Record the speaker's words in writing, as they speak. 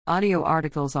Audio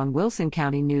articles on Wilson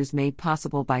County News made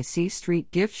possible by C Street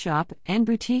Gift Shop and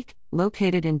Boutique,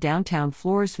 located in downtown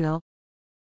Floresville.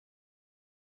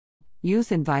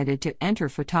 Youth invited to enter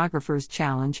Photographers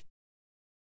Challenge.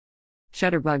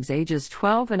 Shutterbugs ages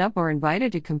 12 and up are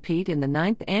invited to compete in the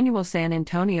 9th Annual San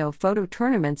Antonio Photo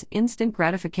Tournament's Instant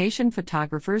Gratification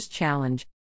Photographers Challenge.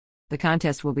 The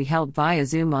contest will be held via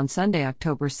Zoom on Sunday,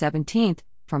 October 17th,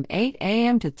 from 8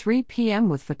 a.m. to 3 p.m.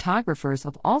 with photographers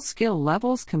of all skill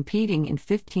levels competing in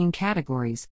 15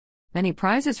 categories. Many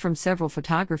prizes from several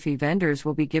photography vendors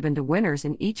will be given to winners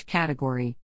in each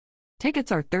category.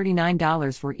 Tickets are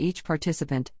 $39 for each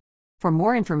participant. For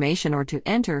more information or to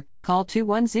enter, call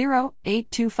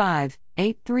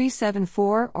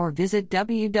 210-825-8374 or visit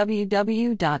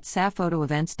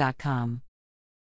www.saphotoevents.com.